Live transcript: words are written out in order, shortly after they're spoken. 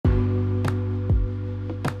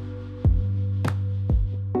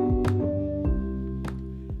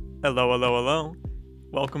Hello, hello, hello.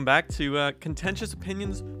 Welcome back to Contentious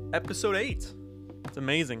Opinions, Episode 8. It's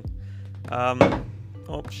amazing.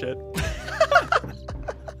 Oh, shit.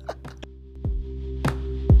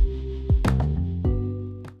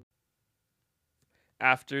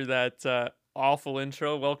 After that awful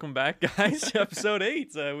intro, welcome back, guys, to Episode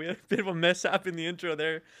 8. We had a bit of a mishap in the intro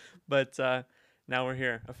there, but now we're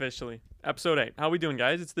here, officially. Episode 8. How we doing,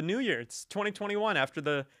 guys? It's the new year. It's 2021 after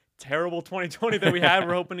the terrible 2020 that we had.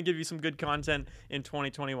 We're hoping to give you some good content in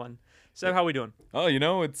 2021. So how we doing? Oh,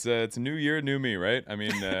 it's a new year, new me, right? I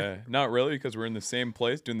mean, not really, because we're in the same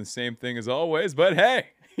place doing the same thing as always. But hey,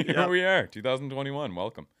 here we are, 2021.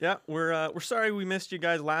 Welcome. Yeah, we're sorry we missed you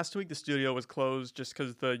guys last week. The studio was closed just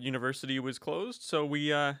because the university was closed. So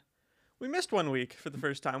we missed 1 week for the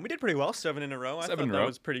first time. We did pretty well, 7 in a row. I thought that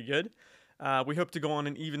was pretty good. We hope to go on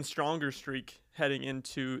an even stronger streak heading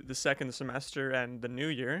into the second semester and the new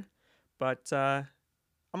year. But I'm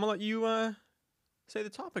gonna let you say the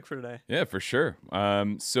topic for today. Yeah, for sure.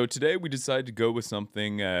 So today we decided to go with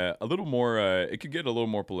something a little more, it could get a little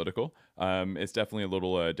more political. It's definitely a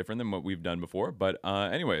little different than what we've done before. But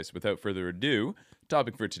anyways, without further ado,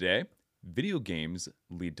 topic for today, video games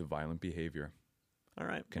lead to violent behavior. All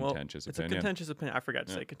right. Contentious opinion. It's a contentious opinion. I forgot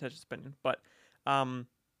to say contentious opinion. But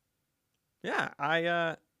yeah,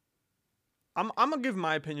 I'm gonna give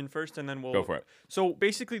my opinion first, and then we'll go for it. So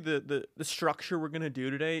basically, the structure we're gonna do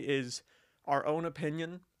today is our own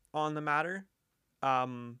opinion on the matter,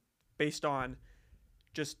 based on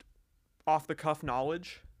just off the cuff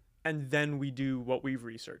knowledge, and then we do what we've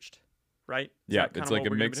researched, right? Yeah, it's like a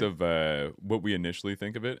mix of what we initially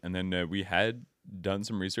think of it, and then we had done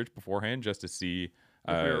some research beforehand just to see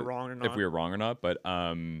if we were wrong or not. But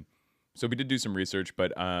so we did do some research,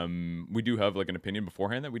 but we do have like an opinion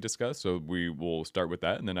beforehand that we discussed. So we will start with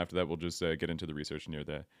that, and then after that, we'll just get into the research near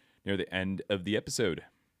the end of the episode.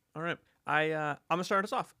 All right, I'm gonna start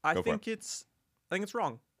us off. I think it's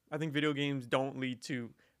wrong. I think video games don't lead to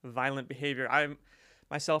violent behavior. I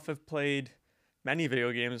myself have played many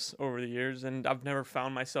video games over the years, and I've never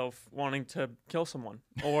found myself wanting to kill someone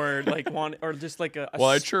or or just like well,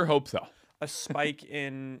 I sure hope so. A spike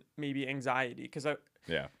in maybe anxiety, because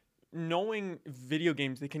yeah. Knowing video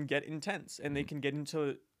games, they can get intense, and they can get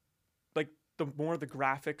into like the more the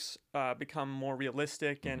graphics become more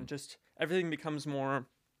realistic, and just everything becomes more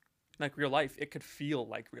like real life. It could feel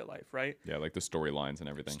like real life, right? Yeah, like the storylines and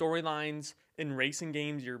everything. Storylines in racing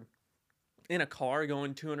games, you're in a car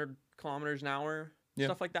going 200 kilometers an hour,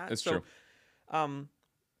 stuff like that. That's true.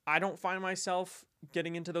 I don't find myself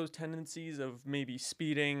getting into those tendencies of maybe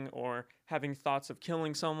speeding or having thoughts of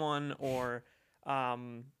killing someone or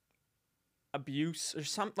abuse or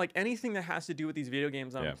like anything that has to do with these video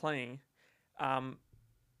games I'm playing.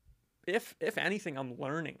 If anything, I'm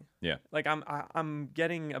learning. Yeah. Like I'm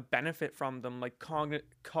getting a benefit from them, like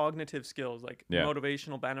cognitive skills, like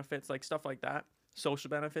motivational benefits, like stuff like that, social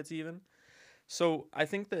benefits even. So I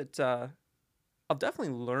think that I've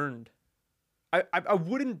definitely learned. I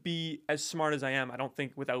wouldn't be as smart as I am, I don't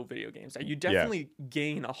think, without video games. You definitely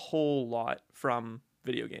gain a whole lot from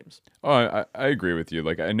video games. Oh, I agree with you.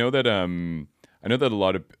 Like I know that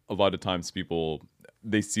a lot of times people,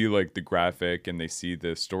 they see like the graphic and they see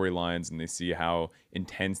the storylines and they see how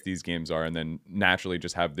intense these games are, and then naturally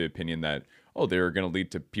just have the opinion that they're going to lead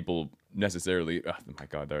to people necessarily. Oh my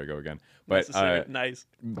God, there I go again. But nice.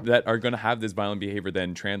 That are going to have this violent behavior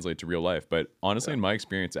then translate to real life. But honestly, in my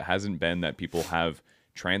experience, it hasn't been that people have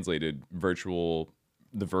translated the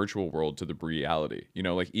virtual world to the reality.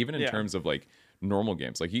 Like even in terms of like normal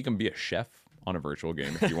games, like you can be a chef on a virtual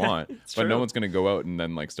game if you want, but no one's going to go out and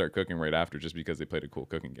then like start cooking right after just because they played a cool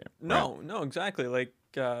cooking game. No, exactly. Like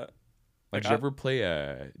did you ever play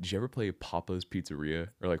Papa's Pizzeria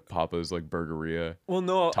or like Papa's like Burgeria? Well,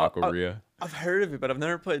 no, Taqueria. I've heard of it, but I've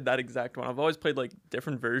never played that exact one. I've always played like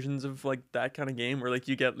different versions of like that kind of game where like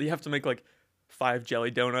you have to make like 5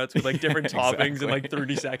 jelly donuts with like different toppings in like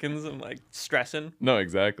 30 seconds. I'm like stressing. No,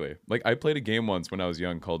 exactly. Like I played a game once when I was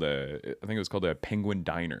young called I think it was called a Penguin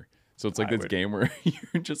Diner. So it's like this game where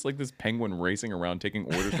you're just like this penguin racing around taking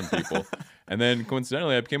orders from people. And then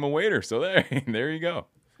coincidentally I became a waiter. So there you go.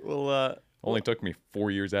 Well, only took me 4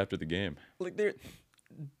 years after the game. Like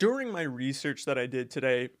during my research that I did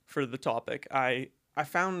today for the topic, I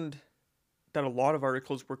found that a lot of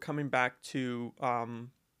articles were coming back to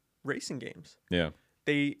racing games. Yeah.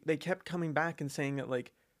 They kept coming back and saying that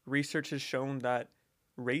like research has shown that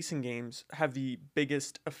racing games have the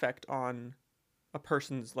biggest effect on a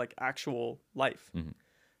person's like actual life,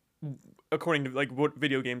 according to like what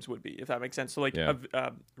video games would be, if that makes sense. So like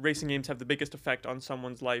racing games have the biggest effect on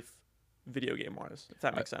someone's life video game wise, if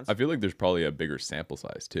that makes sense. I feel like there's probably a bigger sample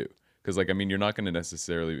size too. Because, like, I mean, you're not going to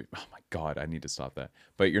necessarily, oh my God, I need to stop that.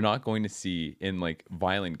 But you're not going to see in, like,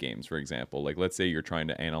 violent games, for example, like, let's say you're trying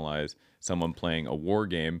to analyze someone playing a war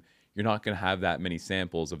game, you're not going to have that many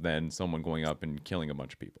samples of then someone going up and killing a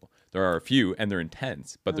bunch of people. There are a few, and they're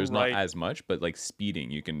intense, but there's not as much. But, like, speeding,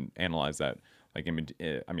 you can analyze that. Like, I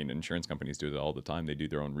mean, insurance companies do that all the time. They do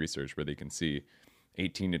their own research where they can see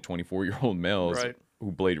 18 to 24-year-old males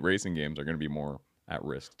who played racing games are going to be more at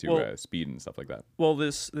risk to speed and stuff like that. Well,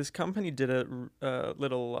 this company did a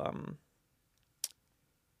little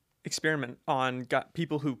experiment on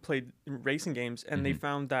people who played racing games, and they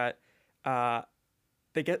found that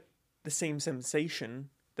they get the same sensation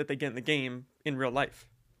that they get in the game in real life.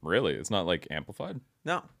 Really? It's not like amplified?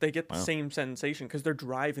 No, they get the same sensation because they're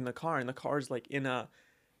driving the car, and the car's like in a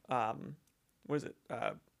what is it?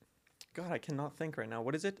 God, I cannot think right now.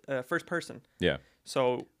 What is it? First person. Yeah.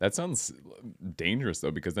 So that sounds dangerous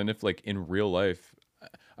though, because then if like in real life,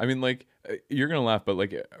 I mean, like you're gonna laugh, but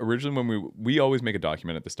like originally when we always make a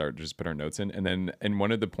document at the start to just put our notes in, and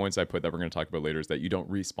one of the points I put that we're gonna talk about later is that you don't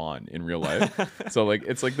respawn in real life. So like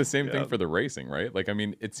it's like the same thing for the racing, right? Like I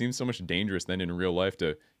mean, it seems so much dangerous then in real life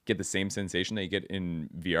to get the same sensation that you get in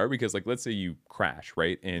VR, because like let's say you crash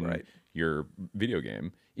in your video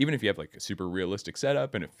game, even if you have like a super realistic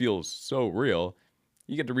setup and it feels so real,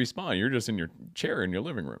 you get to respawn. You're just in your chair in your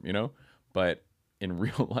living room, you know? But in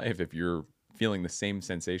real life, if you're feeling the same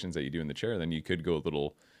sensations that you do in the chair, then you could go a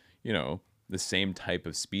little, you know, the same type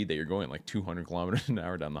of speed that you're going, like 200 kilometers an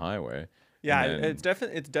hour down the highway. Yeah, it's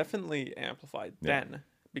definitely amplified then,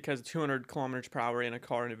 because 200 kilometers per hour in a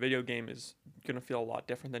car in a video game is going to feel a lot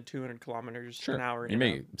different than 200 kilometers an hour. You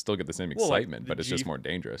may still get the same excitement, but it's just more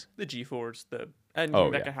dangerous. The G-force,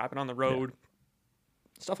 anything that can happen on the road,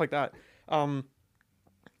 stuff like that.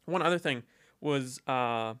 One other thing was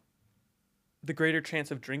the greater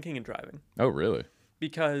chance of drinking and driving. Oh, really?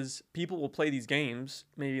 Because people will play these games,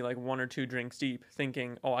 maybe like 1 or 2 drinks deep,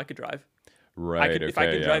 thinking, "Oh, I could drive." Right. If I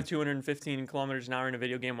could drive 215 kilometers an hour in a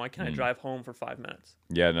video game, why can't I drive home for 5 minutes?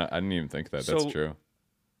 Yeah, no, I didn't even think that. That's true.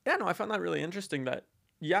 Yeah, no, I found that really interesting. That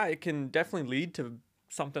it can definitely lead to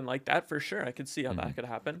something like that for sure. I could see how that could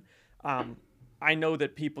happen. I know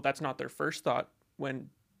that that's not their first thought when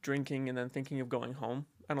drinking and then thinking of going home.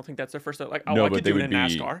 I don't think that's their first thought. Like, I could do it in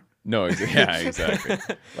NASCAR. No, yeah, exactly.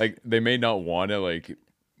 Like, they may not want to, like,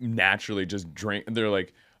 naturally just drink. They're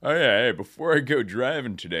like, oh, yeah, hey, before I go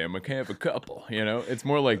driving today, I'm going to have a couple, you know? It's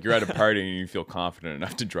more like you're at a party and you feel confident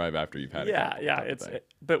enough to drive after you've had a couple. Yeah,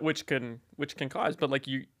 but which can cause. But, like,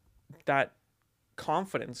 that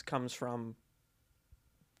confidence comes from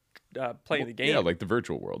playing the game. Yeah, like the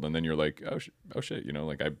virtual world. And then you're like, oh shit, you know,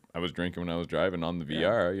 like I was drinking when I was driving on the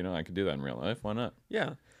VR, you know, I could do that in real life. Why not?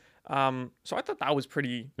 Yeah. So I thought that was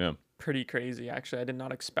pretty crazy, actually. I did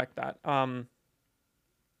not expect that.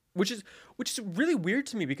 Which is really weird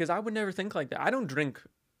to me, because I would never think like that. I don't drink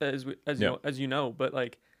as you know, but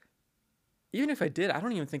like even if I did, I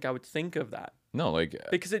don't even think I would think of that. No, like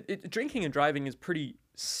because drinking and driving is pretty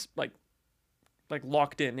like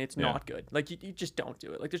locked in. It's not good. Like you just don't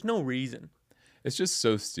do it. Like there's no reason. It's just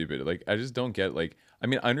so stupid. Like I just don't get, like, I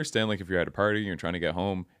mean, I understand, like, if you're at a party and you're trying to get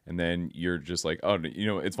home and then you're just like, oh, you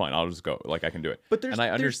know, it's fine, I'll just go, like I can do it. And I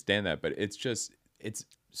understand that, but it's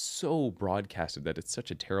so broadcasted that it's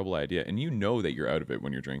such a terrible idea, and you know that you're out of it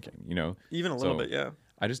when you're drinking, you know, even a little bit. Yeah,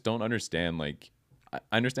 I just don't understand. Like I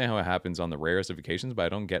understand how it happens on the rarest of occasions, but I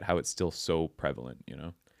don't get how it's still so prevalent, you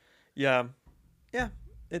know? Yeah.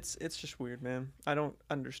 It's just weird, man. I don't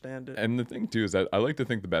understand it. And the thing too is that I like to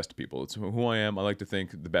think the best of people. It's who I am. I like to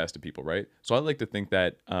think the best of people, right? So I like to think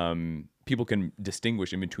that people can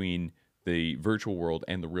distinguish in between the virtual world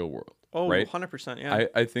and the real world. Oh, right? 100%. Yeah.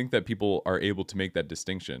 I think that people are able to make that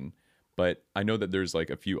distinction, but I know that there's like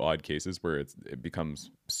a few odd cases where it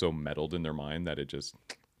becomes so meddled in their mind that it just,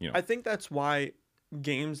 you know. I think that's why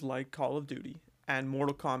games like Call of Duty and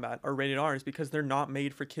Mortal Kombat are rated R, is because they're not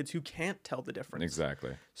made for kids who can't tell the difference.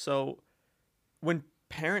 Exactly. So when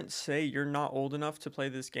parents say you're not old enough to play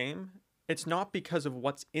this game, it's not because of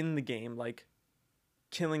what's in the game, like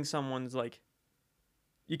killing someone's, like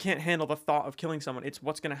you can't handle the thought of killing someone. It's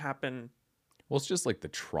what's going to happen. Well, it's just like the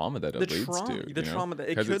trauma that it leads to. The trauma that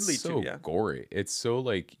it could lead to. Because it's so gory. It's so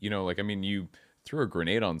like, you know, like, I mean, you throw a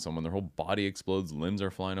grenade on someone, their whole body explodes, limbs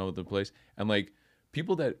are flying all over the place. And like,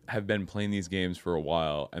 people that have been playing these games for a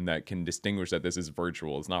while and that can distinguish that this is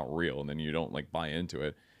virtual, it's not real, and then you don't like buy into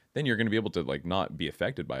it, then you're going to be able to like not be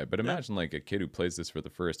affected by it. But imagine like a kid who plays this for the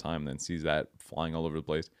first time and then sees that flying all over the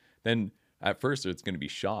place. Then at first it's going to be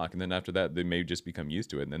shock, and then after that they may just become used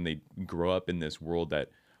to it, and then they grow up in this world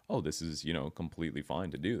that, oh, this is, completely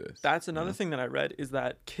fine to do this. That's another thing that I read, is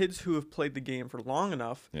that kids who have played the game for long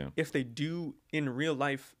enough, if they do in real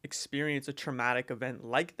life experience a traumatic event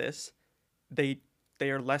like this, they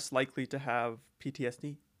are less likely to have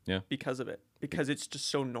PTSD because of it, because it's just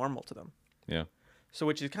so normal to them. Yeah. So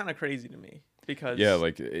which is kind of crazy to me, because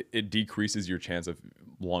like it decreases your chance of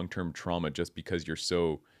long-term trauma just because you're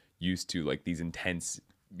so used to like these intense,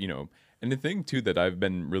 and the thing too that I've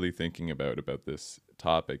been really thinking about this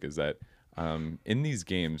topic is that in these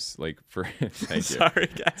games, like for sorry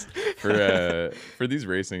guys, for these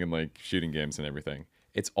racing and like shooting games and everything,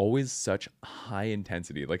 it's always such high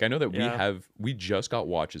intensity. Like I know that we just got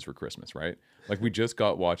watches for Christmas, right? Like we just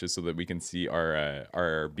got watches so that we can see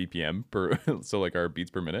our BPM per so like our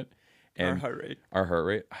beats per minute and our heart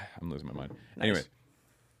rate. I'm losing my mind. Nice. Anyway,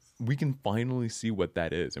 we can finally see what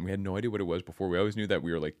that is, and we had no idea what it was before. We always knew that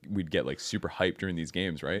we'd get like super hyped during these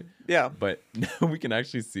games, right? Yeah. But now we can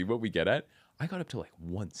actually see what we get at. I got up to like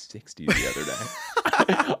 160 the other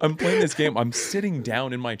day. I'm playing this game. I'm sitting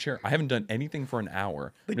down in my chair. I haven't done anything for an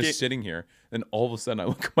hour. I'm just sitting here. Then all of a sudden I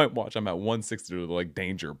look at my watch. I'm at 160. They're like,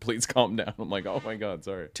 danger. Please calm down. I'm like, oh my God,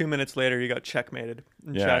 sorry. 2 minutes later, you got checkmated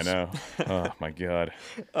in chess. I know. Oh my God.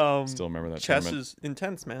 Still remember that chess tournament. Is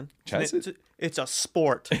intense, man. Chess it's a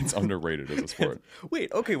sport. It's underrated as a sport.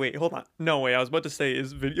 Wait, hold on. No way. I was about to say,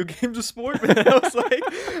 is video games a sport? Man,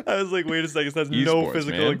 I was like, wait a second. That's no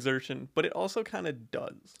physical exertion, but it also kind of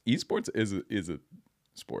does. Esports is a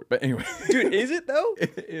sport, but anyway, dude, is it though?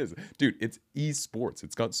 It is, dude. It's esports.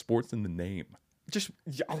 It's got sports in the name.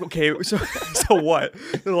 Okay. So what?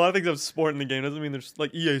 There's a lot of things have sport in the game. Doesn't mean there's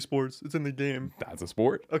like EA Sports. It's in the game. That's a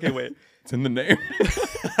sport. Okay, wait. It's in the name.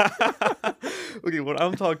 Okay, what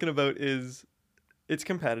I'm talking about is it's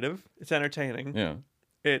competitive. It's entertaining. Yeah.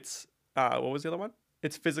 It's what was the other one?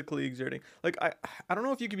 It's physically exerting. Like I don't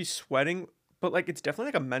know if you could be sweating, but like it's definitely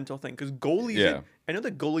like a mental thing, because goalies. I know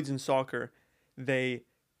that goalies in soccer, they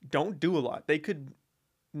don't do a lot. They could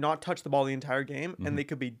not touch the ball the entire game, and they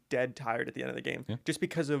could be dead tired at the end of the game just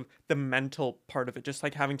because of the mental part of it, just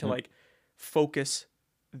like having to like focus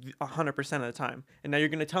 100% of the time. And now you're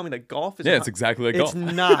going to tell me that golf is it's exactly like golf.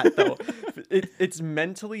 It's not though. It's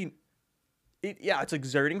mentally it's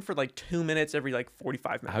exerting for like 2 minutes every like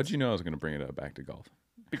 45 minutes. How'd you know I was going to bring it back to golf?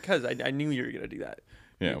 Because I knew you were going to do that.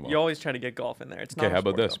 Yeah, you always try to get golf in there. It's not okay. How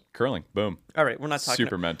about this? Though. Curling. Boom. All right, we're not talking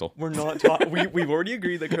super mental. We're not talking. We've already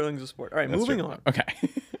agreed that curling's a sport. All right, moving on. Okay.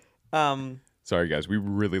 Sorry guys, we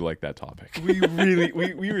really like that topic.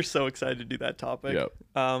 we were so excited to do that topic. Yep.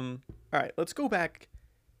 All right, let's go back.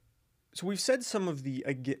 So we've said some of the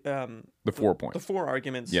 4 points. The 4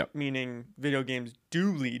 arguments, meaning video games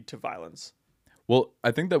do lead to violence. Well,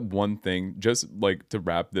 I think that one thing, just like to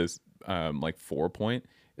wrap this 4 point,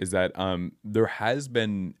 is that there has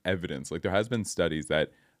been evidence, like there has been studies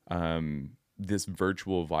that this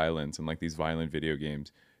virtual violence and like these violent video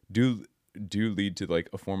games do lead to like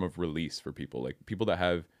a form of release for people, like people that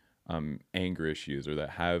have anger issues or that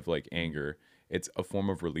have like anger. It's a form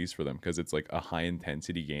of release for them because it's like a high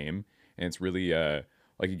intensity game, and it's really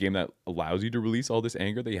like a game that allows you to release all this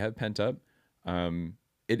anger that you have pent up.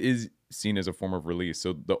 It is seen as a form of release.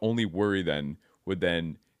 So the only worry then would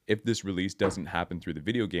if this release doesn't happen through the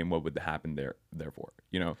video game, what would happen therefore?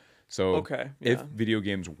 So if video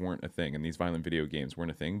games weren't a thing and these violent video games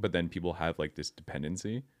weren't a thing, but then people have like this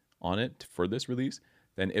dependency on it for this release,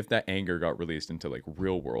 then if that anger got released into like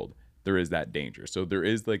real world, there is that danger. So there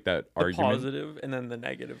is like that argument, positive and then the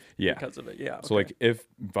negative because of it. Yeah. Okay. So like if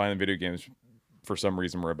violent video games for some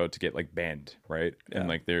reason were about to get like banned, right? And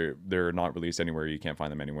like they're not released anywhere, you can't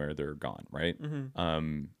find them anywhere, they're gone, right?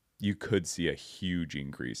 You could see a huge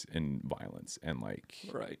increase in violence and like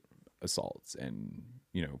assaults and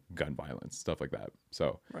gun violence, stuff like that.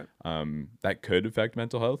 So that could affect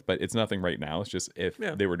mental health, but it's nothing right now. It's just if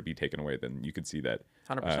they were to be taken away, then you could see that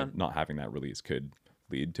 100%. Not having that release could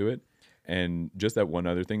lead to it. And just that one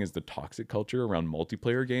other thing is the toxic culture around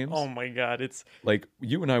multiplayer games. Oh my God, it's like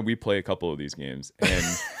you and I, we play a couple of these games, and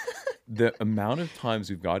the amount of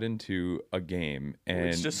times we've got into a game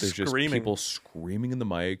and there's just people screaming in the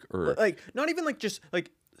mic, or like not even like just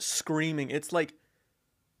like screaming. It's like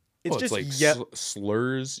it's like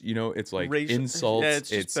slurs, it's like insults. Yeah, it's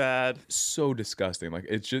just bad. So disgusting. Like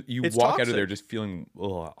it's just it's walk toxic. out of there just feeling,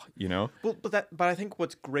 Well, but I think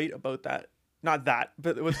what's great about that, not that,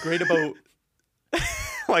 but what's great about oh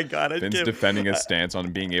my God, Finn's defending his stance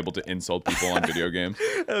on being able to insult people on video games.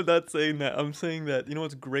 I'm not saying that. I'm saying that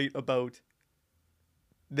what's great about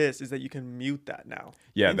this is that you can mute that now.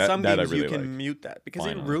 Yeah, in some games I really you can mute that because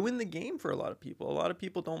it ruined the game for a lot of people. A lot of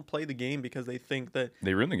people don't play the game because they think that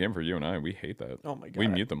they ruin the game for you and I. We hate that. Oh my God, we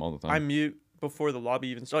mute them all the time. I mute before the lobby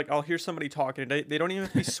even starts. Like I'll hear somebody talking. They don't even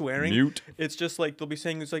have to be swearing. Mute. It's just like they'll be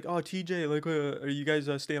saying it's like, oh TJ, like are you guys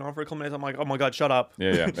staying on for a couple minutes? I'm like, oh my god, shut up.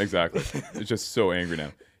 Yeah, exactly. It's just so angry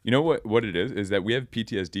now. You know what it is that we have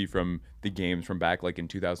PTSD from the games from back like in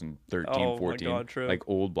 2013, 14, my God, true. like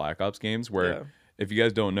old Black Ops games where if you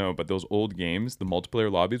guys don't know, but those old games, the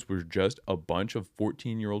multiplayer lobbies were just a bunch of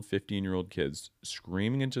 14-year-old, 15-year-old kids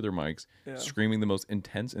screaming into their mics, screaming the most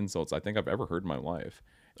intense insults I think I've ever heard in my life.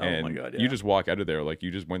 And my God, you just walk out of there like you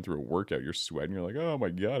just went through a workout, you're sweating, you're like, oh my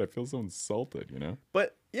God, I feel so insulted, you know?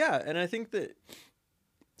 But yeah, and I think that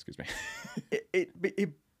excuse me.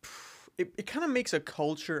 it kind of makes a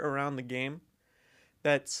culture around the game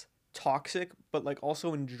that's toxic, but like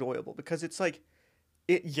also enjoyable because it's like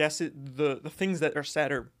the things that are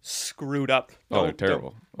said are screwed up. Oh, they're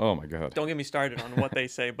terrible. Oh my God. Don't get me started on what they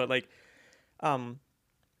say, but like,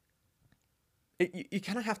 you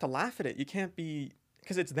kind of have to laugh at it. You can't be,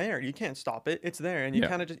 because it's there. You can't stop it. It's there, and you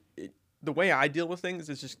kind of just the way I deal with things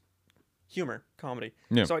is just humor, comedy.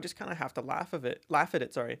 Yeah. So I just kind of have to laugh at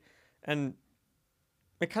it. Sorry, and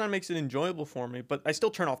it kind of makes it enjoyable for me, but I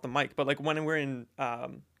still turn off the mic. But like when we're in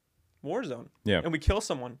Warzone, and we kill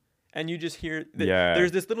someone, and you just hear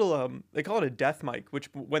there's this little they call it a death mic, which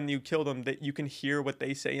when you kill them, that you can hear what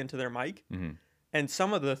they say into their mic, and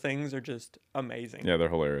some of the things are just amazing. Yeah, they're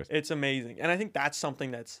hilarious. It's amazing, and I think that's something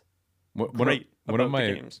that's great. One of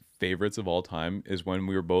my favorites of all time is when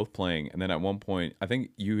we were both playing, and then at one point, I think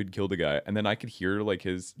you had killed a guy, and then I could hear like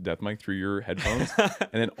his death mic through your headphones,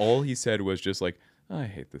 and then all he said was just like, I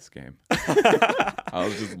hate this game. I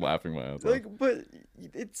was just laughing my ass off. Like, but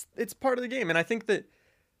it's part of the game, and I think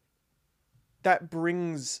that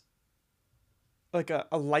brings like a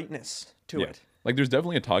lightness to it. Like, there's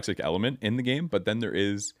definitely a toxic element in the game, but then there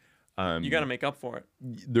is. You got to make up for it.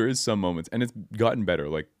 There is some moments, and it's gotten better.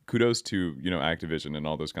 Like, kudos to Activision and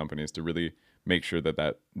all those companies to really make sure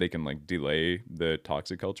that they can like delay the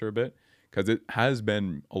toxic culture a bit. Because it has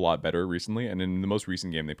been a lot better recently, and in the most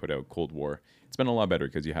recent game they put out, Cold War, it's been a lot better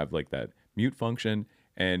because you have like that mute function,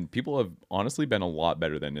 and people have honestly been a lot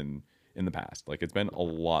better than in the past. Like, it's been a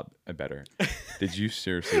lot better. Did you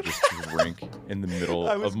seriously just drink in the middle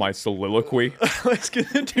of my soliloquy? I was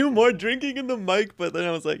gonna do more drinking in the mic, but then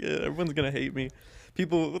I was like, everyone's gonna hate me.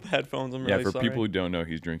 People with headphones, I'm really sorry. Yeah, for people who don't know,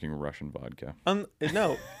 he's drinking Russian vodka.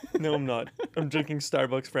 No, I'm not. I'm drinking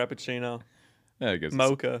Starbucks Frappuccino. Yeah, I guess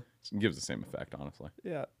mocha. It gives the same effect, honestly.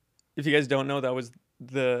 Yeah. If you guys don't know, that was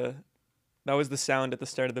the sound at the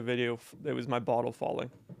start of the video. It was my bottle falling.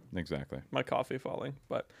 Exactly. My coffee falling.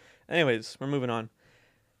 But anyways, we're moving on.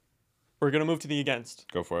 We're gonna move to the against.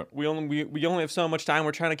 Go for it. We only have so much time.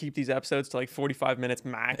 We're trying to keep these episodes to like 45 minutes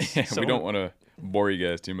max. So we don't want to bore you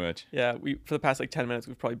guys too much. Yeah, for the past like 10 minutes,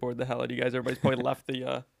 we've probably bored the hell out of you guys. Everybody's probably left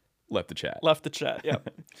the chat. Left the chat. Yeah.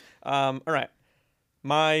 All right.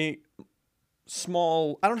 My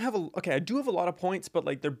small. I do have a lot of points, but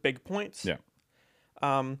like they're big points. Yeah.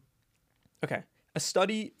 Okay. A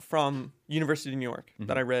study from University of New York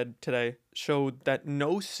that I read today showed that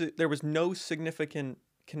there was no significant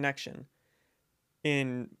connection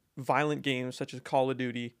in violent games such as Call of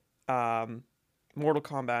Duty, Mortal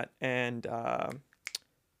Kombat, and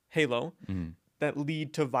Halo that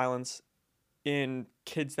lead to violence in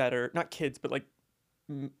kids that are not kids, but like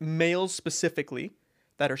males specifically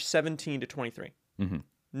that are 17 to 23.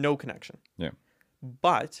 No connection. Yeah.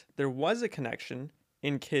 But there was a connection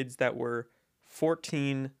in kids that were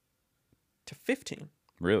 14 to 15.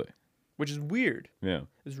 Really? Which is weird. Yeah.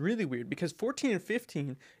 It's really weird because 14 and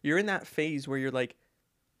 15, you're in that phase where you're like,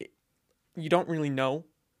 you don't really know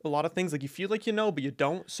a lot of things. Like, you feel like you know, but you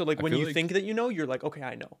don't. So like when you think that you know, you're like, okay,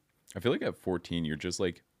 I know. I feel like at 14, you're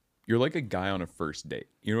like a guy on a first date.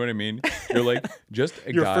 You know what I mean? You're like just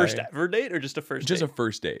a Your guy. first ever date or just a first date? Just a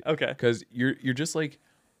first date. Okay. Because you're just like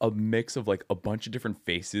a mix of like a bunch of different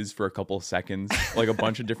faces for a couple of seconds, like a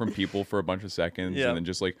bunch of different people for a bunch of seconds, and then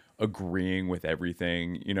just like agreeing with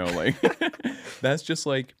everything, like that's just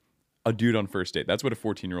like a dude on first date. That's what a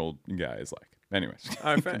 14-year-old guy is like. Anyways.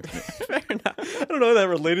 All right, fair enough. I don't know how that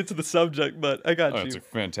related to the subject, but I got you. It's a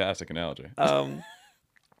fantastic analogy.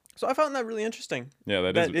 So I found that really interesting. Yeah,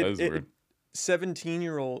 that is weird.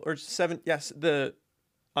 17-year-old or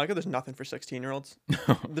I think there's nothing for 16-year-olds.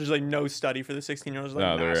 There's like no study for the 16-year-olds.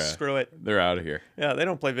 Like, no, screw it. They're out of here. Yeah, they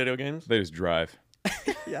don't play video games. They just drive.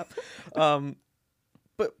 Yep.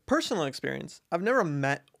 But personal experience, I've never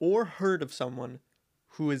met or heard of someone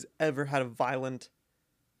who has ever had a violent,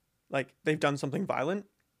 like they've done something violent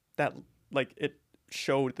that like it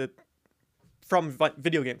showed that from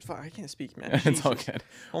video games. I can't speak, man. It's all good.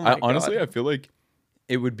 Oh my God. Honestly, I feel like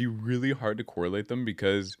it would be really hard to correlate them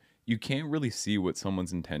because you can't really see what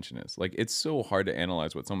someone's intention is. Like, it's so hard to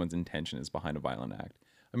analyze what someone's intention is behind a violent act.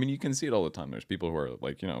 I mean, you can see it all the time. There's people who are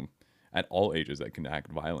like, at all ages that can act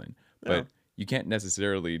violent, but you can't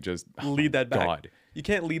necessarily just lead that back. God. You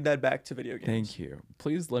can't lead that back to video games. Thank you.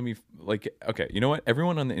 Please let me okay, you know what?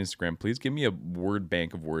 Everyone on the Instagram, please give me a word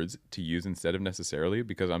bank of words to use instead of necessarily,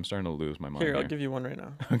 because I'm starting to lose my mind. Here, I'll give you one right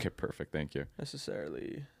now. Okay, perfect. Thank you.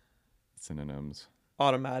 Necessarily. Synonyms.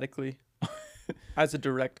 Automatically. As a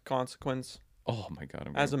direct consequence. Oh my God.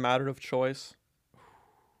 As a matter of choice.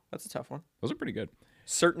 That's a tough one. Those are pretty good.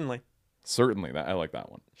 Certainly. Certainly. I like that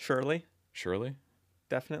one. Surely. Shirley?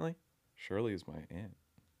 Definitely. Shirley is my aunt.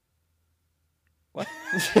 What?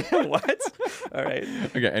 What? All right.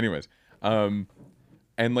 Okay, anyways. And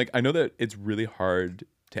like, I know that it's really hard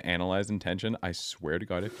to analyze intention. I swear to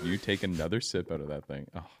God, if you take another sip out of that thing.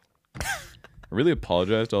 Oh. I really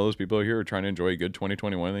apologize to all those people here who are trying to enjoy a good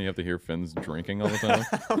 2021 and you have to hear Finn's drinking all the time.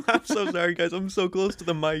 I'm so sorry, guys. I'm so close to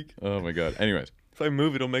the mic. Oh my God. Anyways. If I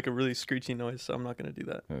move, it'll make a really screechy noise, so I'm not going to do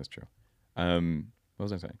that. That's true. What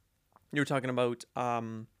was I saying? You were talking about...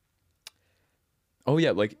 Oh,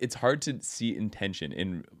 yeah. Like, it's hard to see intention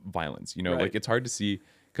in violence. You know, right. Like, it's hard to see...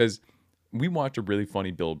 Because we watched a really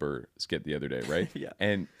funny Bill Burr skit the other day, right? Yeah.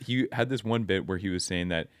 And he had this one bit where he was saying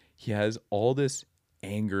that he has all this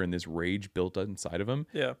anger and this rage built inside of him.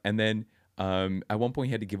 Yeah. And then at one point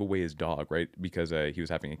he had to give away his dog, right? Because he was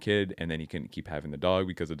having a kid and then he couldn't keep having the dog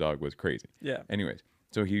because the dog was crazy. Yeah. Anyways,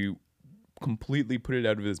 so he completely put it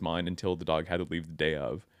out of his mind until the dog had to leave the day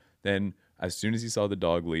of. Then as soon as he saw the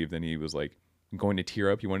dog leave, then he was like going to tear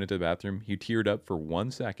up. He went into the bathroom. He teared up for 1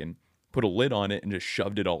 second, put a lid on it and just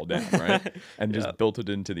shoved it all down, right? And just built it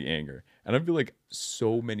into the anger. And I feel like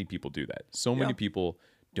so many people do that. So many people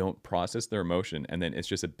don't process their emotion, and then it's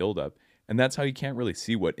just a buildup. And that's how you can't really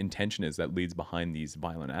see what intention is that leads behind these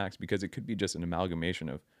violent acts, because it could be just an amalgamation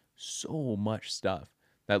of so much stuff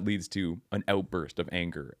that leads to an outburst of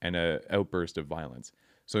anger and an outburst of violence.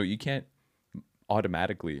 So you can't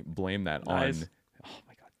automatically blame that on... Oh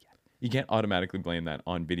my God, yeah. You can't automatically blame that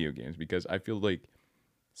on video games, because I feel like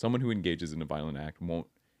someone who engages in a violent act won't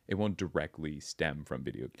directly stem from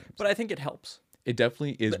video games. But I think it helps. It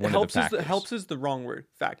definitely is one of the factors. Helps is the wrong word.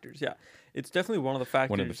 Factors, yeah. It's definitely one of the factors.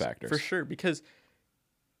 One of the factors. For sure, because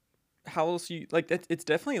how else you... Like, it's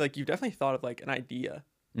definitely, like, you've definitely thought of, like, an idea.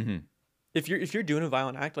 Mm-hmm. If you're doing a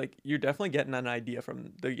violent act, like, you're definitely getting an idea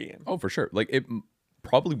from the game. Oh, for sure. Like, it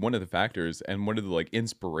probably one of the factors and one of the, like,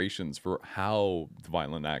 inspirations for how the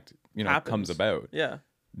violent act, comes about. Yeah.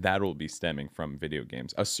 That'll be stemming from video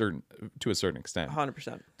games to a certain extent.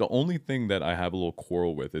 100%. The only thing that I have a little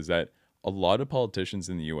quarrel with is that a lot of politicians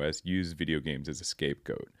in the US use video games as a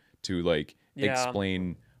scapegoat to like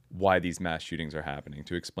explain why these mass shootings are happening,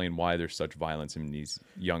 to explain why there's such violence in these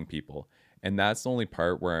young people. And that's the only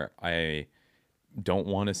part where I don't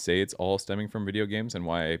want to say it's all stemming from video games, and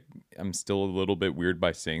why I'm still a little bit weird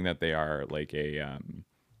by saying that they are like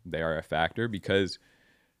they are a factor, because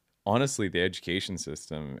honestly, the education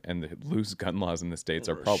system and the loose gun laws in the States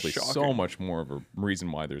are probably so much more of a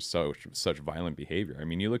reason why there's such violent behavior. I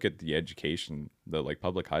mean, you look at the education, the like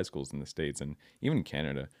public high schools in the States and even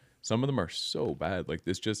Canada, some of them are so bad. Like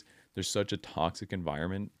there's such a toxic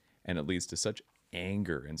environment, and it leads to such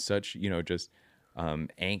anger and such, just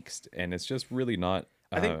angst. And it's just really not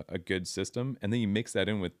a good system. And then you mix that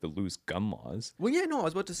in with the loose gun laws. Well, yeah, no, I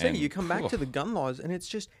was about to say, you come back to the gun laws, and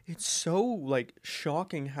it's so like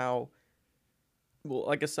shocking how, well,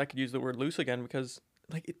 I guess I could use the word loose again, because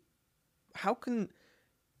like how can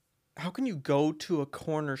you go to a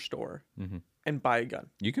corner store and buy a gun?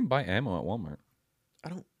 You can buy ammo at Walmart.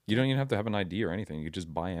 You don't even have to have an ID or anything. You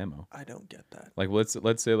just buy ammo. I don't get that. Like let's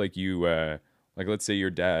say like you let's say your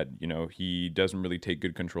dad, he doesn't really take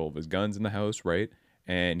good control of his guns in the house, right?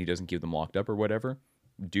 And he doesn't keep them locked up or whatever.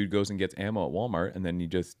 Dude goes and gets ammo at Walmart, and then he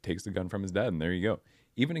just takes the gun from his dad, and there you go.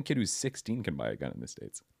 Even a kid who's 16 can buy a gun in the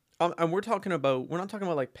States. And we're not talking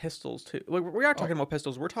about like pistols too. Like we are talking about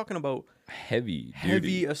pistols. We're talking about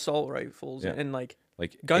heavy assault rifles and like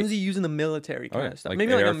guns you use in the military kind of stuff. Like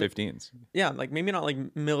maybe AR-15s. Like maybe not like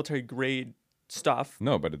military grade stuff.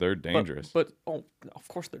 No, but they're dangerous. But of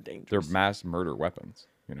course they're dangerous. They're mass murder weapons.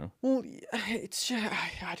 Well, it's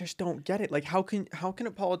I just don't get it. Like how can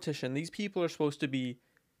a politician? These people are supposed to be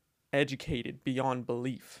educated beyond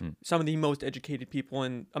belief. Some of the most educated people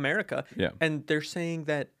in America. Yeah. And they're saying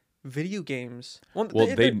that video games. Well,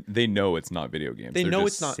 they know it's not video games. They're know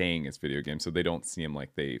it's not saying it's video games, so they don't seem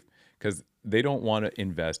like because they don't want to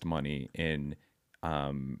invest money in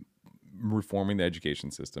reforming the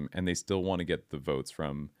education system, and they still want to get the votes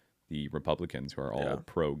from the Republicans who are all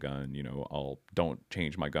pro-gun, all don't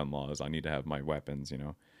change my gun laws. I need to have my weapons,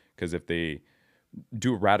 because if they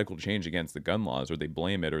do a radical change against the gun laws, or they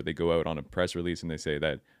blame it, or they go out on a press release and they say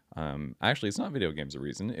that actually it's not video games the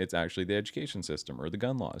reason, it's actually the education system or the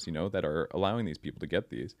gun laws, that are allowing these people to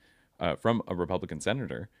get these from a Republican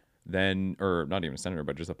senator, then, or not even a senator,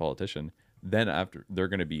 but just a politician, then after they're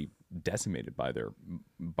going to be decimated by their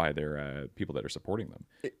people that are supporting them,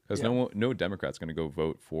 because no Democrat's going to go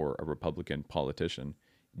vote for a Republican politician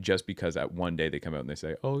just because at one day they come out and they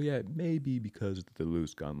say, oh yeah, maybe because of the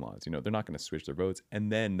loose gun laws. They're not going to switch their votes, and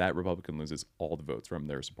then that Republican loses all the votes from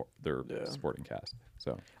their supporting cast.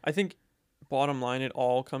 So I think bottom line, it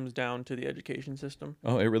all comes down to the education system.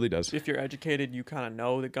 Oh, it really does. If you're educated, you kind of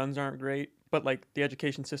know that guns aren't great, but like the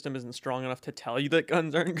education system isn't strong enough to tell you that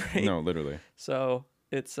guns aren't great. No, literally. So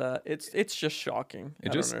it's just shocking.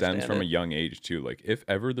 It just stems from a young age too. Like if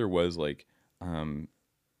ever there was like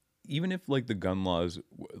even if like the gun laws,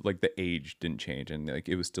 like the age didn't change and like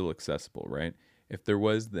it was still accessible, right? If there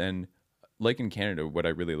was, then like in Canada, what I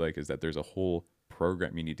really like is that there's a whole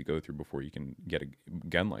program you need to go through before you can get a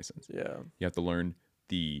gun license. Yeah. You have to learn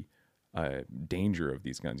the danger of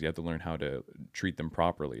these guns. You have to learn how to treat them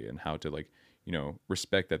properly and how to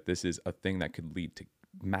respect that this is a thing that could lead to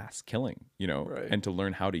mass killing, right. And to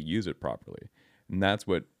learn how to use it properly. And that's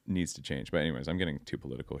what needs to change. But anyways, I'm getting too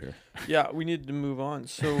political here. Yeah, we need to move on.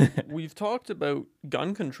 So we've talked about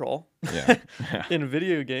gun control in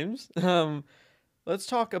video games. Let's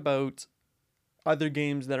talk about other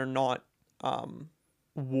games that are not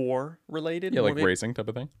war related. Yeah, like racing type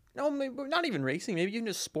of thing? No, maybe not even racing. Maybe even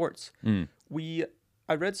just sports.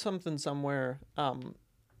 I read something somewhere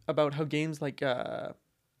about how games like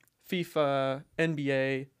FIFA,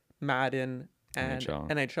 NBA, Madden, and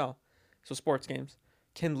NHL, so sports games,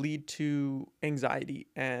 can lead to anxiety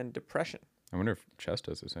and depression. I wonder if chess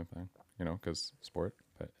does the same thing, because sport.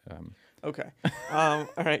 But okay. All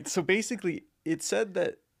right. So basically, it said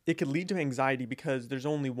that it could lead to anxiety because there's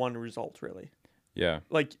only one result, really. Yeah.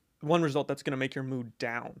 Like one result that's going to make your mood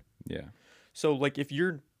down. Yeah. So like if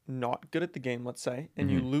you're not good at the game, let's say,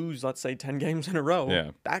 and you lose, let's say, 10 games in a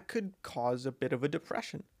row, that could cause a bit of a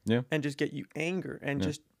depression. Yeah. And just get you anger and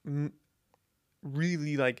just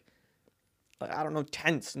really like, I don't know,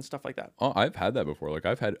 tense and stuff like that. Oh, I've had that before. Like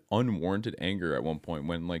I've had unwarranted anger at one point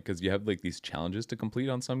when because you have like these challenges to complete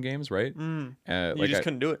on some games, right? You just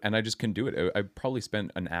couldn't do it. And I just couldn't do it. I probably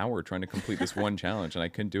spent an hour trying to complete this one challenge and I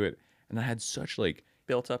couldn't do it. And I had such like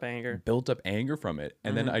built up anger from it.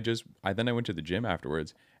 And then I went to the gym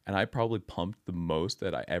afterwards and I probably pumped the most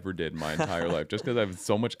that I ever did in my entire life just because I have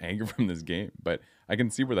so much anger from this game. But I can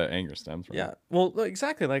see where that anger stems from. Yeah. Well,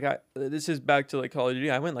 exactly. Like this is back to like Call of Duty.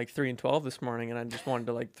 I went like 3-12 this morning and I just wanted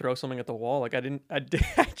to like throw something at the wall. Like I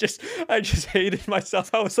just hated myself.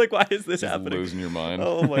 I was like, why is this happening? Losing your mind.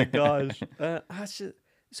 Oh my gosh. But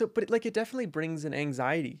it definitely brings an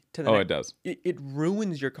anxiety to the it does. It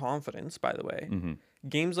ruins your confidence, by the way. Mm-hmm.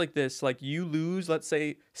 Games like this, like you lose, let's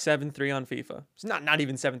say 7-3 on FIFA. It's not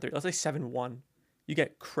even 7-3. Let's say 7-1. You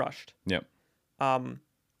get crushed. Yep.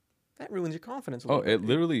 That ruins your confidence a little bit. It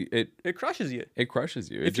literally it crushes you. It crushes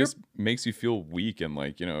you. It just makes you feel weak and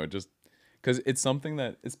like, it just because it's something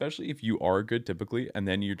that, especially if you are good typically, and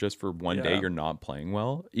then you're just for one day you're not playing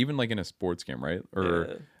well, even like in a sports game, right?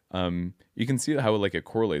 Or you can see how it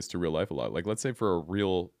correlates to real life a lot. Like let's say for a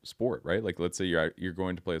real sport, right? Like let's say you're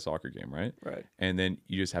going to play a soccer game, right? Right. And then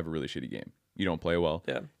you just have a really shitty game. You don't play well.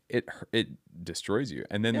 Yeah. It destroys you.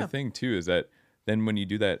 And then the thing too is that then when you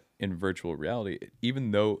do that in virtual reality, even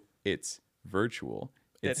though it's virtual,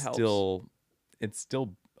 it's still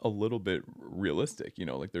a little bit realistic.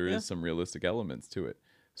 Like there is some realistic elements to it.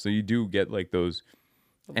 So you do get like those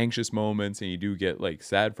anxious moments and you do get like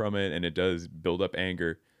sad from it, and it does build up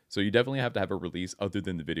anger. So you definitely have to have a release other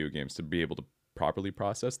than the video games to be able to properly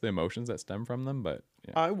process the emotions that stem from them. But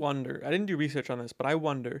I wonder, I didn't do research on this, but I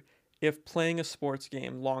wonder if playing a sports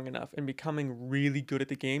game long enough and becoming really good at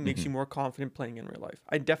the game makes you more confident playing in real life.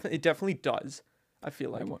 It definitely does. I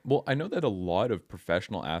feel like. Well, I know that a lot of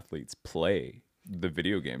professional athletes play the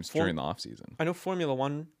video games during the off season. I know Formula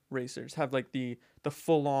 1 racers have like the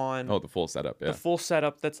full on the full setup, the full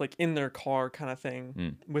setup that's like in their car kind of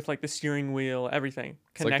thing with like the steering wheel, everything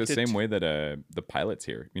connected. It's like the same way that the pilots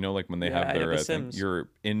here, like when they have their Sims. You're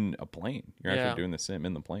in a plane, you're actually doing the sim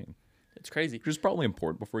in the plane. It's crazy, which is probably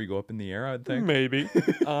important before you go up in the air, I'd think. Maybe.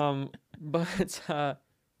 But let's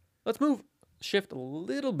shift a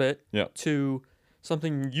little bit to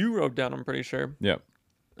something you wrote down, I'm pretty sure,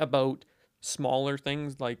 about smaller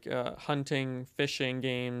things like hunting, fishing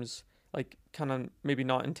games, like kind of maybe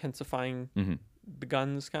not intensifying the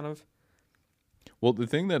guns kind of. Well, the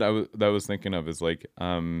thing that I was thinking of is like,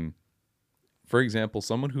 for example,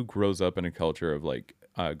 someone who grows up in a culture of like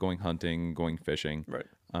going hunting, going fishing.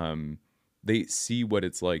 Right. They see what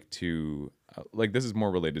it's like to like, this is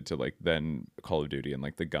more related to like than Call of Duty and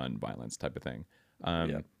like the gun violence type of thing.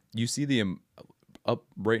 You see the up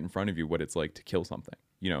right in front of you what it's like to kill something.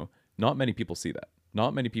 You know, not many people see that.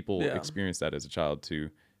 Not many people experience that as a child, to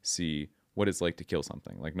see what it's like to kill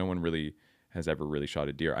something. Like, no one really has ever really shot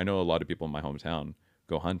a deer. I know a lot of people in my hometown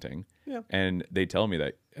go hunting, and they tell me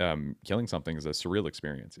that killing something is a surreal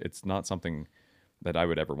experience. It's not something that I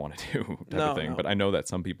would ever want to do, type of thing. No. But I know that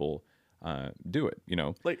some people do it. You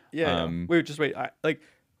know, like wait, just wait. Like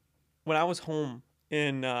when I was home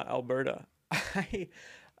in Alberta,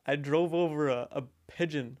 I drove over a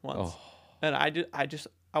pigeon once, and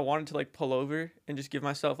I wanted to like pull over and just give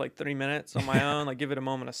myself like 3 minutes on my own, like give it a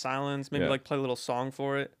moment of silence, maybe like play a little song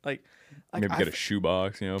for it, like maybe get a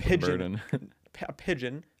shoebox, you know, put the bird in. A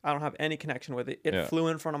pigeon, I don't have any connection with it. It flew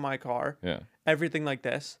in front of my car. Everything like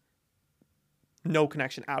this, no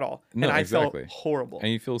connection at all. No, and I felt horrible.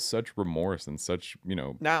 And you feel such remorse and such, you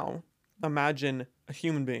know. Now, imagine a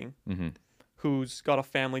human being who's got a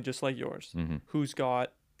family just like yours, who's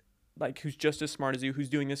got who's just as smart as you, who's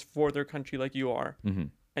doing this for their country like you are,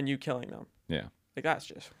 and you killing them. Yeah. Like, that's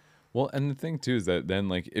just... Well, and the thing too is that then,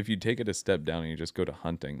 like, if you take it a step down and you just go to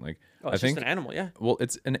hunting, like, I think just an animal, Well,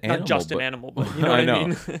 it's an animal, not just an animal, but you know what I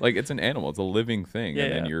mean. Like, it's an animal, it's a living thing,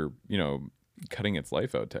 and then you're, you know, cutting its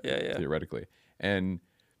life out theoretically. And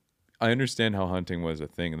I understand how hunting was a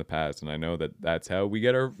thing in the past, and I know that that's how we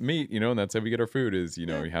get our meat, you know, and that's how we get our food is, you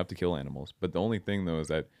know, you have to kill animals. But the only thing though is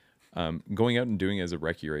that going out and doing it as a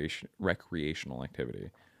recreational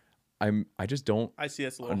activity, I just don't. I see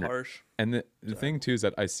it's a little harsh. And the thing too is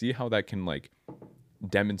that I see how that can like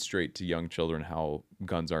demonstrate to young children how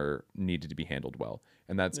guns are needed to be handled well,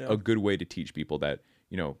 and that's a good way to teach people that,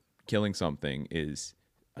 you know, killing something is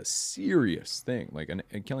a serious thing. Like,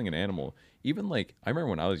 and killing an animal, even like I remember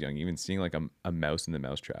when I was young, even seeing like a mouse in the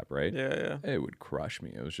mousetrap, right? Yeah. It would crush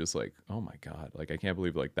me. It was just like, oh my god, like I can't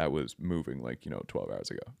believe like that was moving like, you know, 12 hours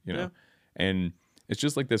ago, you know, and. It's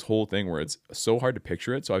just like this whole thing where it's so hard to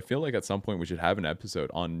picture it. So I feel like at some point we should have an episode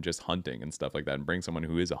on just hunting and stuff like that, and bring someone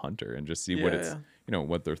who is a hunter and just see what it's, you know,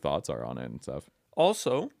 what their thoughts are on it and stuff.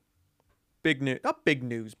 Also, big news, not big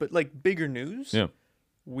news, but like bigger news. Yeah.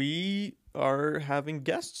 We are having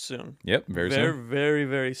guests soon. Yep. Very soon. Very,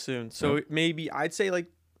 very soon. So maybe I'd say like,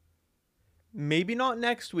 maybe not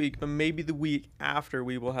next week, but maybe the week after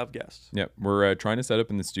we will have guests. Yeah, we're trying to set up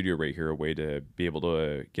in the studio right here a way to be able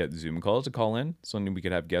to get Zoom calls to call in, so we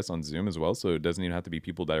could have guests on Zoom as well, so it doesn't even have to be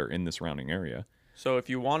people that are in the surrounding area. So if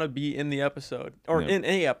you want to be in the episode, or in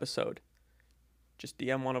a episode, just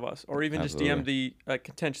DM one of us, or even just DM the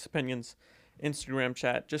Contentious Opinions Instagram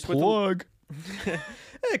chat. Just with plug.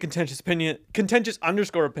 Contentious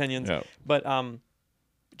 _ opinions. Yeah. But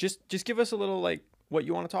just give us a little like what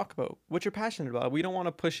you want to talk about, what you're passionate about. We don't want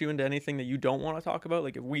to push you into anything that you don't want to talk about.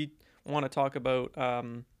 Like if we want to talk about, I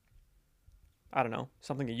don't know,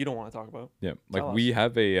 something that you don't want to talk about. Yeah, like we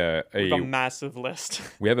have a massive list.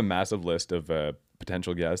 We have a massive list of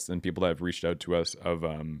potential guests and people that have reached out to us of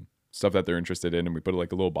stuff that they're interested in, and we put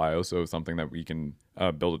like a little bio, so something that we can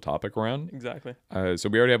build a topic around. Exactly. So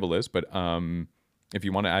we already have a list, but if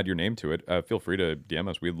you want to add your name to it, feel free to DM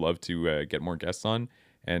us. We'd love to get more guests on.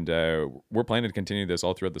 And we're planning to continue this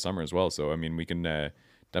all throughout the summer as well. So I mean, we can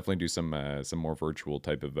definitely do some more virtual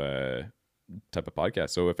type of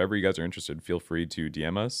podcast. So if ever you guys are interested, feel free to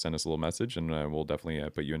DM us, send us a little message, and we'll definitely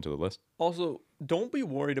put you into the list. Also, don't be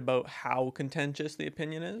worried about how contentious the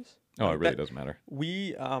opinion is. Oh, it really doesn't matter.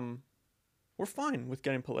 We're fine with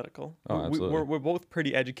getting political. Oh, absolutely. We're both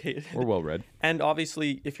pretty educated. We're well read. And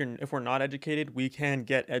obviously, if we're not educated, we can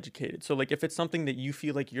get educated. So like if it's something that you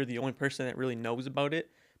feel like you're the only person that really knows about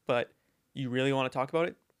it, but you really want to talk about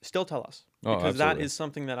it, still tell us. Because that is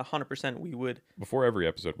something that 100% we would. Before every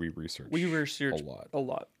episode, we research a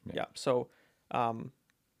lot. Yeah. So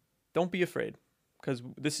don't be afraid, because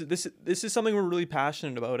this is something we're really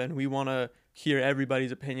passionate about, and we want to hear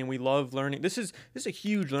everybody's opinion. We love learning. This is a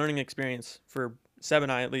huge learning experience for Seb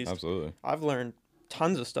and I, at least. Absolutely. I've learned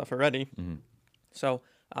tons of stuff already. Mm-hmm. So,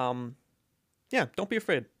 yeah, don't be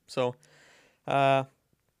afraid. So,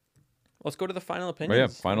 let's go to the final opinion. Yeah,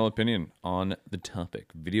 final opinion on the topic.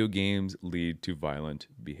 Video games lead to violent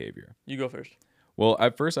behavior. You go first. Well,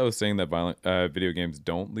 at first I was saying that video games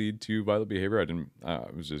don't lead to violent behavior. I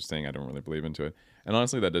was just saying I don't really believe into it. And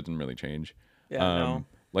honestly, that didn't really change. Yeah, no.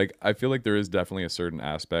 Like, I feel like there is definitely a certain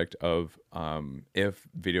aspect of if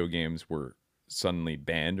video games were suddenly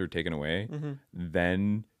banned or taken away,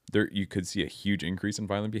 then you could see a huge increase in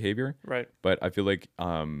violent behavior. Right. But I feel like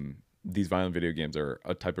these violent video games are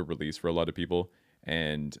a type of release for a lot of people,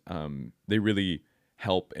 and they really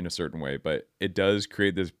help in a certain way, but it does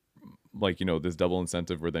create this, like, you know, this double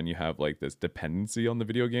incentive where then you have like this dependency on the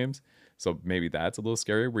video games. So maybe that's a little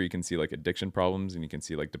scary, where you can see like addiction problems and you can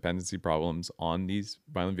see like dependency problems on these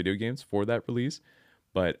violent video games for that release.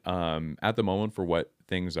 But at the moment, for what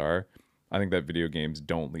things are, I think that video games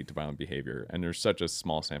don't lead to violent behavior, and there's such a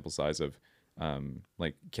small sample size of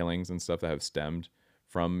like killings and stuff that have stemmed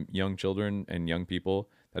from young children and young people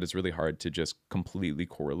that it's really hard to just completely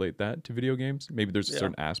correlate that to video games. Maybe there's a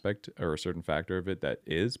certain aspect or a certain factor of it that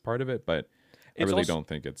is part of it, but I really don't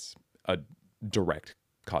think it's a direct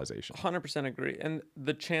causation. 100% agree. And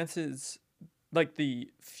the chances, like the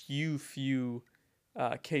few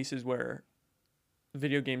cases where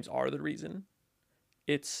video games are the reason,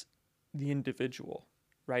 it's the individual,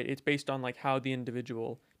 right? It's based on like how the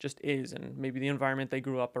individual just is, and maybe the environment they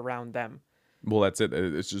grew up around them. Well, that's it.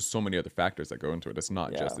 It's just so many other factors that go into it. It's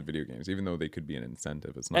not just the video games, even though they could be an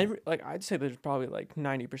incentive. It's not. Like I'd say there's probably like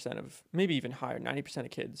 90% of, maybe even higher, 90%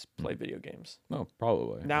 of kids play video games. No,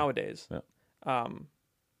 probably nowadays. Yeah.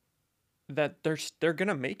 That they're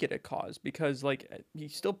gonna make it a cause, because like he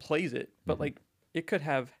still plays it, but like it could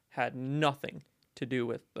have had nothing to do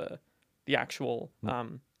with the actual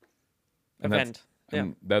event.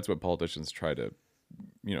 And that's what politicians try to,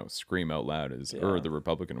 you know, scream out loud is, or the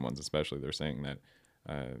Republican ones especially, they're saying that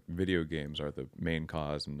video games are the main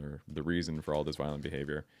cause and they're the reason for all this violent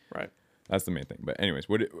behavior. Right. That's the main thing. But anyways,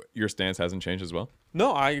 your stance hasn't changed as well?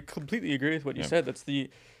 No, I completely agree with what you said.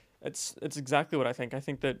 It's exactly what I think. I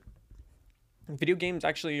think that video games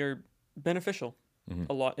actually are beneficial in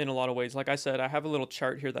a lot of ways. Like I said, I have a little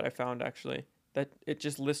chart here that I found actually that it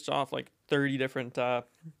just lists off like 30 different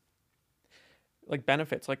like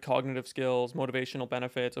benefits, like cognitive skills, motivational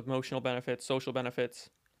benefits, emotional benefits, social benefits,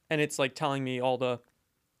 and it's like telling me all the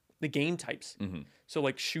game types. So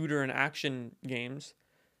like shooter and action games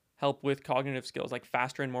help with cognitive skills, like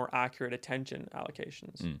faster and more accurate attention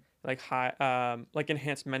allocations, like like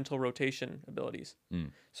enhanced mental rotation abilities.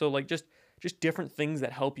 So like just different things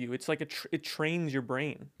that help you. It's like it trains your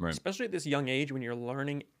brain, right, especially at this young age when you're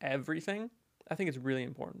learning everything. I think it's really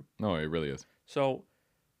important. No, it really is. So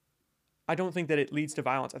I don't think that it leads to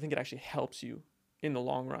violence. I think it actually helps you in the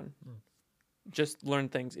long run. Just learn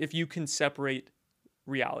things. If you can separate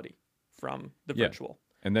reality from the virtual.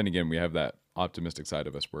 And then again, we have that optimistic side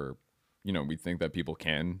of us where, you know, we think that people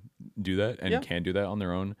can do that and can do that on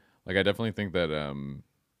their own. Like, I definitely think that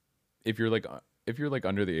if you're like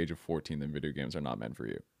under the age of 14, then video games are not meant for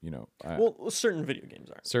you. You know, well, certain video games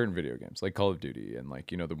are. Certain video games, like Call of Duty and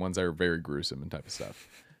like, you know, the ones that are very gruesome and type of stuff.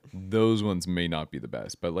 Those ones may not be the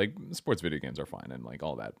best, but like sports video games are fine and like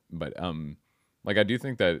all that. But like I do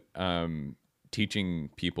think that teaching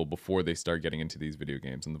people before they start getting into these video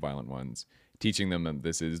games and the violent ones, teaching them that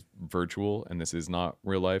this is virtual and this is not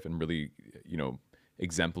real life, and really, you know,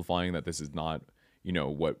 exemplifying that this is not, you know,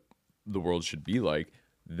 what the world should be like,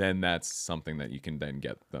 then that's something that you can then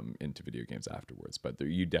get them into video games afterwards. But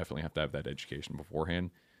you definitely have to have that education beforehand,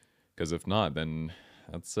 because if not, then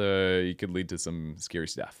that's you could lead to some scary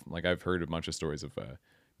stuff. Like I've heard a bunch of stories of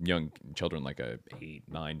young children, like 8,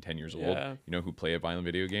 9, 10 years old, you know, who play a violent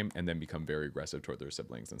video game and then become very aggressive toward their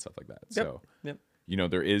siblings and stuff like that. So, you know,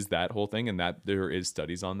 there is that whole thing, and that there is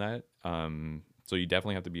studies on that. So you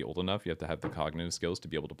definitely have to be old enough. You have to have the cognitive skills to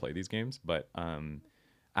be able to play these games. But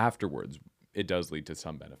afterwards, it does lead to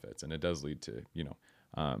some benefits, and it does lead to, you know,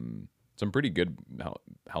 some pretty good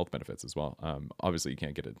health benefits as well. Obviously, you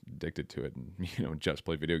can't get addicted to it and, you know, just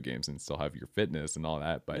play video games and still have your fitness and all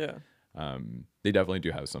that. But they definitely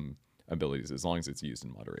do have some abilities as long as it's used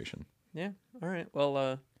in moderation. Yeah. All right.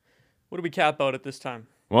 Well, what do we cap out at this time?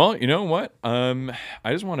 Well, you know what? I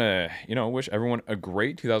just want to, you know, wish everyone a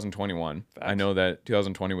great 2021. Facts. I know that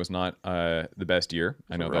 2020 was not the best year.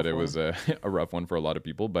 I know that it was a rough one for a lot of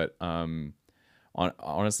people, but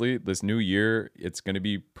honestly, this new year, it's going to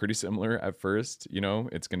be pretty similar at first. You know,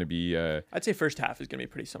 it's going to be I'd say first half is going to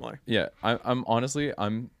be pretty similar. Yeah,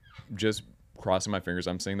 I'm just crossing my fingers.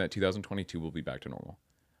 I'm saying that 2022 will be back to normal.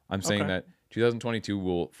 I'm saying that 2022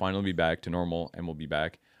 will finally be back to normal, and we'll be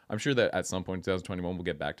back. I'm sure that at some point in 2021 we'll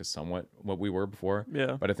get back to somewhat what we were before.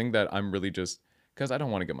 Yeah. But I think that I'm really just, because I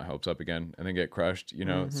don't want to get my hopes up again and then get crushed, you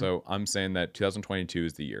know. So I'm saying that 2022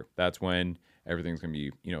 is the year. That's when everything's going to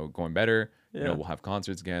be, you know, going better. You know, we'll have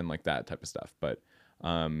concerts again, like that type of stuff. But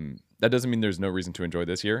that doesn't mean there's no reason to enjoy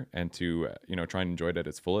this year and to, you know, try and enjoy it at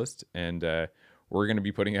its fullest. And we're going to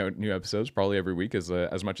be putting out new episodes probably every week as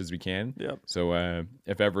much as we can. Yep. So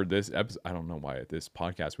if ever this episode, I don't know why this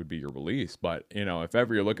podcast would be your release, but, you know, if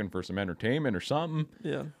ever you're looking for some entertainment or something,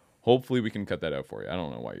 hopefully we can cut that out for you. I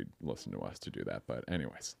don't know why you'd listen to us to do that, but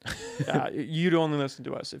anyways. You'd only listen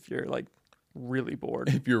to us if you're like really bored.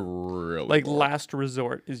 If you're really like bored. Last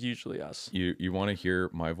resort is usually us. You want to hear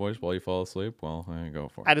my voice while you fall asleep? Well, go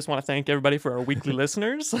for it. I just want to thank everybody for our weekly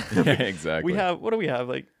listeners. Yeah, exactly. We have, what do we have?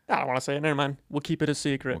 Like, I don't want to say it. Never mind. We'll keep it a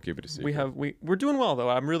secret. We're doing well though.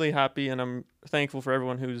 I'm really happy and I'm thankful for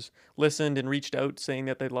everyone who's listened and reached out saying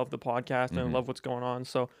that they love the podcast and love what's going on.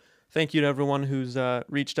 So thank you to everyone who's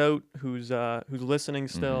reached out, who's listening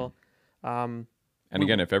still. And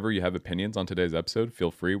again, if ever you have opinions on today's episode,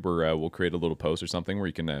 feel free. We'll create a little post or something where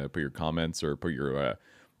you can put your comments or put your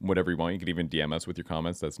whatever you want. You can even DM us with your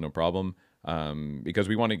comments. That's no problem. Because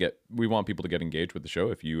we want people to get engaged with the show.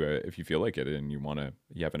 If you feel like it and you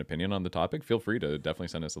have an opinion on the topic, feel free to definitely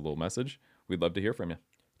send us a little message. We'd love to hear from you.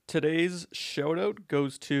 Today's shout out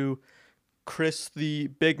goes to Chris the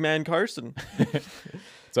Big Man Carson.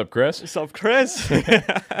 What's up, Chris? What's up, Chris?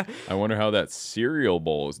 I wonder how that cereal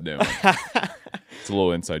bowl is doing. It's a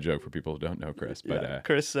little inside joke for people who don't know Chris. But yeah,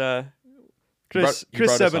 Chris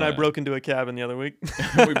Seb and I broke into a cabin the other week.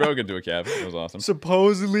 We broke into a cabin. It was awesome.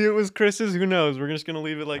 Supposedly it was Chris's. Who knows? We're just going to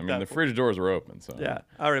leave it like that. The fridge doors were open. So yeah.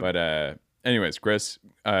 All right. But anyways, Chris,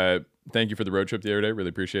 thank you for the road trip the other day. Really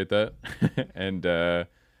appreciate that. And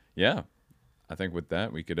yeah, I think with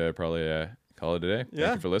that, we could probably call it a day. Yeah.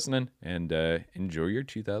 Thank you for listening. And enjoy your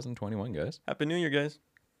 2021, guys. Happy New Year, guys.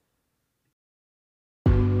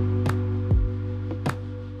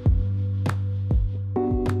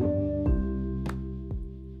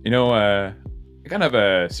 I kind of have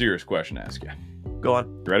a serious question to ask you. Go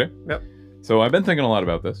on. You ready? Yep. So I've been thinking a lot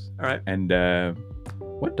about this. All right. And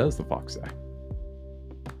what does the fox say?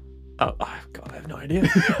 Oh, God, I have no idea.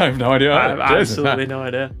 I have no idea. I have absolutely no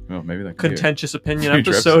idea. Well, maybe that contentious opinion,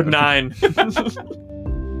 episode 9.